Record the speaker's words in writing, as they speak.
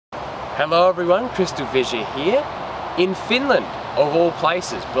Hello everyone, CrystalFissure here. In Finland, of all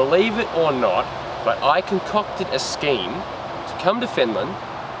places, believe it or not, but I concocted a scheme to come to Finland,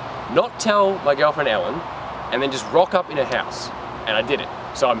 not tell my girlfriend Ellen, and then just rock up in her house. And I did it,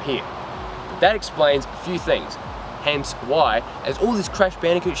 so I'm here. But that explains a few things. Hence why, as all this Crash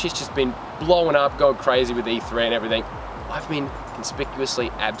Bandicoot shit's just been blowing up, going crazy with E3 and everything, I've been conspicuously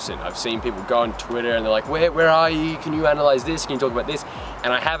absent. I've seen people go on Twitter and they're like, where are you? Can you analyze this? Can you talk about this?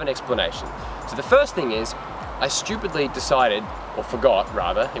 And I have an explanation. So the first thing is, I stupidly decided, or forgot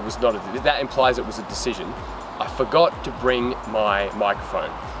rather, it was not that implies it was a decision. I forgot to bring my microphone.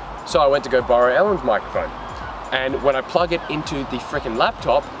 So I went to go borrow Ellen's microphone. And when I plug it into the frickin'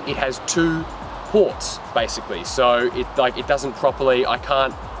 laptop, it has two ports basically. So it doesn't properly, I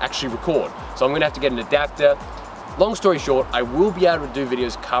can't actually record. So I'm gonna have to get an adapter. Long story short, I will be able to do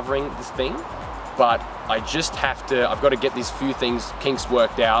videos covering this thing, but I just have to, I've got to get these few kinks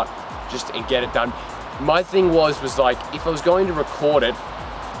worked out and get it done. My thing was like, if I was going to record it,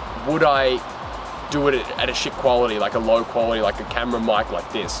 would I do it at a shit quality, like a low quality, like a camera mic like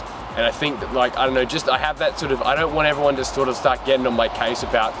this? And I think that, like, I don't know, I have that sort of, I don't want everyone to sort of start getting on my case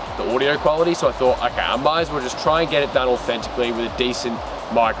about the audio quality, so I thought, okay, I might as well just try and get it done authentically with a decent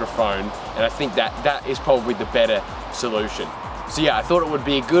microphone, and I think that is probably the better solution. So yeah, I thought it would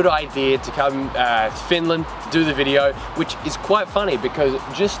be a good idea to come to Finland to do the video, which is quite funny because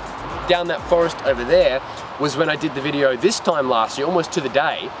just down that forest over there was when I did the video this time last year, almost to the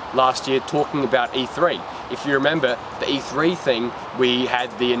day last year, talking about E3. If you remember the E3 thing, we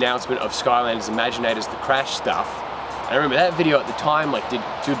had the announcement of Skylanders, Imaginators, the Crash stuff. I remember that video at the time, like did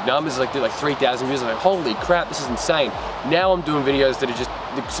good numbers, like did like 3,000 views. I was like, holy crap, this is insane. Now I'm doing videos that are just,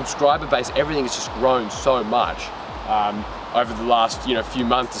 the subscriber base, everything has just grown so much over the last few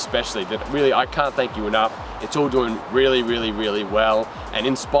months especially, that really I can't thank you enough. It's all doing really, really, really well. And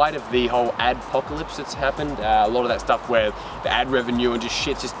in spite of the whole ad-pocalypse that's happened, a lot of that stuff where the ad revenue and just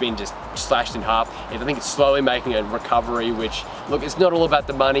shit's just been slashed in half, I think it's slowly making a recovery, which, look, it's not all about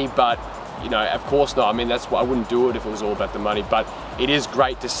the money, but of course not. I mean, that's why I wouldn't do it if it was all about the money, but it is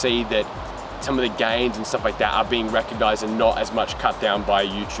great to see that some of the gains and stuff like that are being recognized and not as much cut down by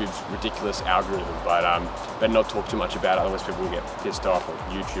YouTube's ridiculous algorithm. But better not talk too much about it, otherwise people will get pissed off, or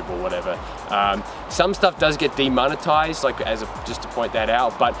YouTube or whatever. Some stuff does get demonetized, like just to point that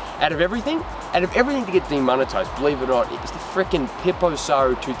out, but out of everything to get demonetized, believe it or not, it was the frickin' Pippo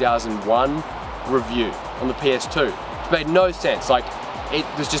Saru 2001 review on the PS2. It made no sense. Like, it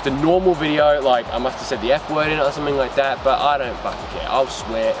was just a normal video, like I must have said the F word in it or something like that, but I don't fucking care. I'll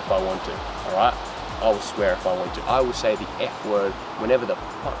swear if I want to, alright? I will swear if I want to. I will say the F word whenever the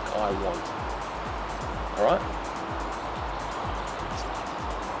fuck I want. Alright?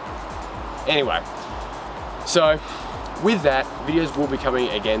 Anyway, so with that, videos will be coming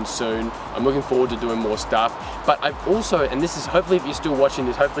again soon. I'm looking forward to doing more stuff, but I've also, and this is hopefully if you're still watching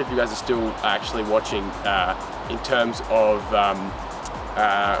this, hopefully if you guys are still actually watching in terms of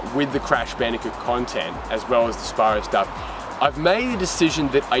with the Crash Bandicoot content as well as the Spyro stuff, I've made the decision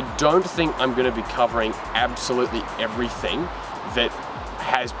that I don't think I'm going to be covering absolutely everything that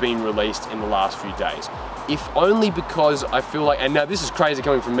has been released in the last few days. If only because I feel like, and now this is crazy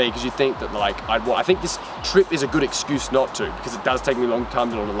coming from me, because you think that like I think this trip is a good excuse not to, because it does take me a long time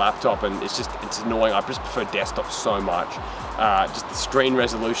to do it on a laptop, and it's annoying. I just prefer desktop so much. Just the screen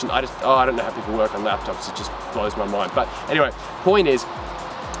resolution. I don't know how people work on laptops. It just blows my mind. But anyway, point is,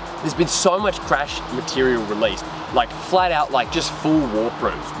 there's been so much Crash material released, like flat out, like just full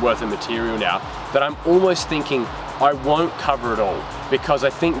walkthroughs worth of material now, that I'm almost thinking I won't cover it all, because I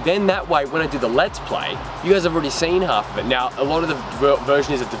think then that way when I do the Let's Play, you guys have already seen half of it. Now, a lot of the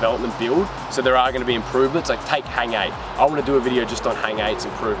version is a development build, so there are going to be improvements. Like take Hang 8. I want to do a video just on Hang 8's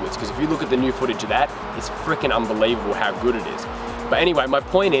improvements, because if you look at the new footage of that, it's freaking unbelievable how good it is. But anyway, my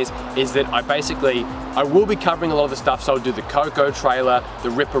point is that I will be covering a lot of the stuff. So I'll do the Coco trailer, the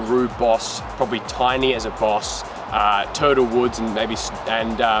Ripperoo boss, probably Tiny as a boss, Turtle Woods, and maybe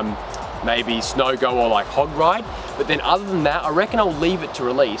Snow Go or like Hog Ride. But then other than that, I reckon I'll leave it to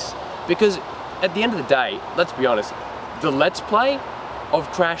release, because at the end of the day, let's be honest, the Let's Play of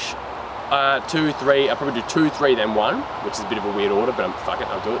Crash 2, 3, I'll probably do 2, 3, then 1, which is a bit of a weird order, but fuck it,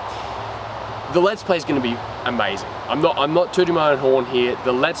 I'll do it. The Let's Play is going to be amazing. I'm not tooting my own horn here.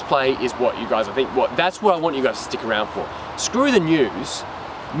 The Let's Play is what you guys, that's what I want you guys to stick around for. Screw the news.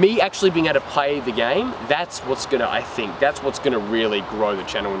 me actually being able to play the game, that's what's gonna, I think, that's what's gonna really grow the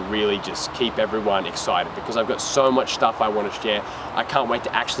channel and really just keep everyone excited, because I've got so much stuff I want to share. I can't wait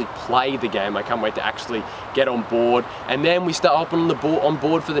to actually play the game. I can't wait to actually get on board, and then we start hopping on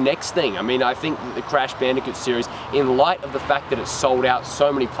board for the next thing. I mean, I think the Crash Bandicoot series, in light of the fact that it's sold out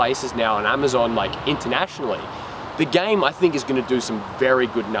so many places now on Amazon, like internationally, the game I think is going to do some very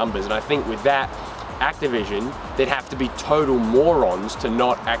good numbers, and I think with that, Activision, they'd have to be total morons to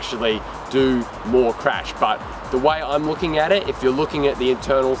not actually do more Crash. But the way I'm looking at it, if you're looking at the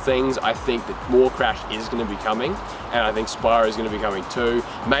internal things, I think that more Crash is going to be coming, and I think Spyro is going to be coming too.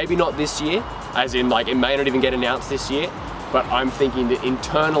 Maybe not this year, as in like it may not even get announced this year, but I'm thinking that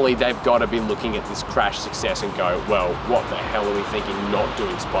internally they've got to be looking at this Crash success and go, well, what the hell are we thinking not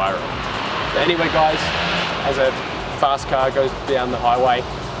doing Spyro? But anyway guys, as a fast car goes down the highway,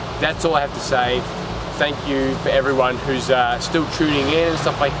 that's all I have to say. Thank you for everyone who's still tuning in and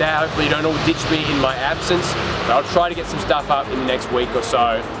stuff like that. Hopefully you don't all ditch me in my absence, but I'll try to get some stuff up in the next week or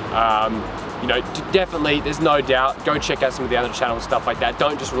so. You know, definitely, there's no doubt, go check out some of the other channels and stuff like that.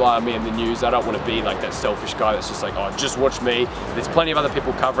 Don't just rely on me in the news. I don't want to be like that selfish guy that's just like, oh, just watch me. There's plenty of other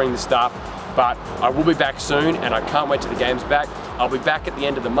people covering the stuff, but I will be back soon, and I can't wait till the game's back. I'll be back at the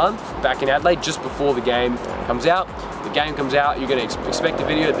end of the month, back in Adelaide, just before the game comes out. The game comes out, you're going to expect a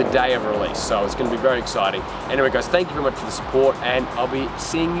video the day of release, so it's going to be very exciting. Anyway guys, thank you very much for the support, and I'll be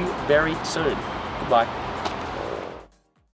seeing you very soon. Goodbye.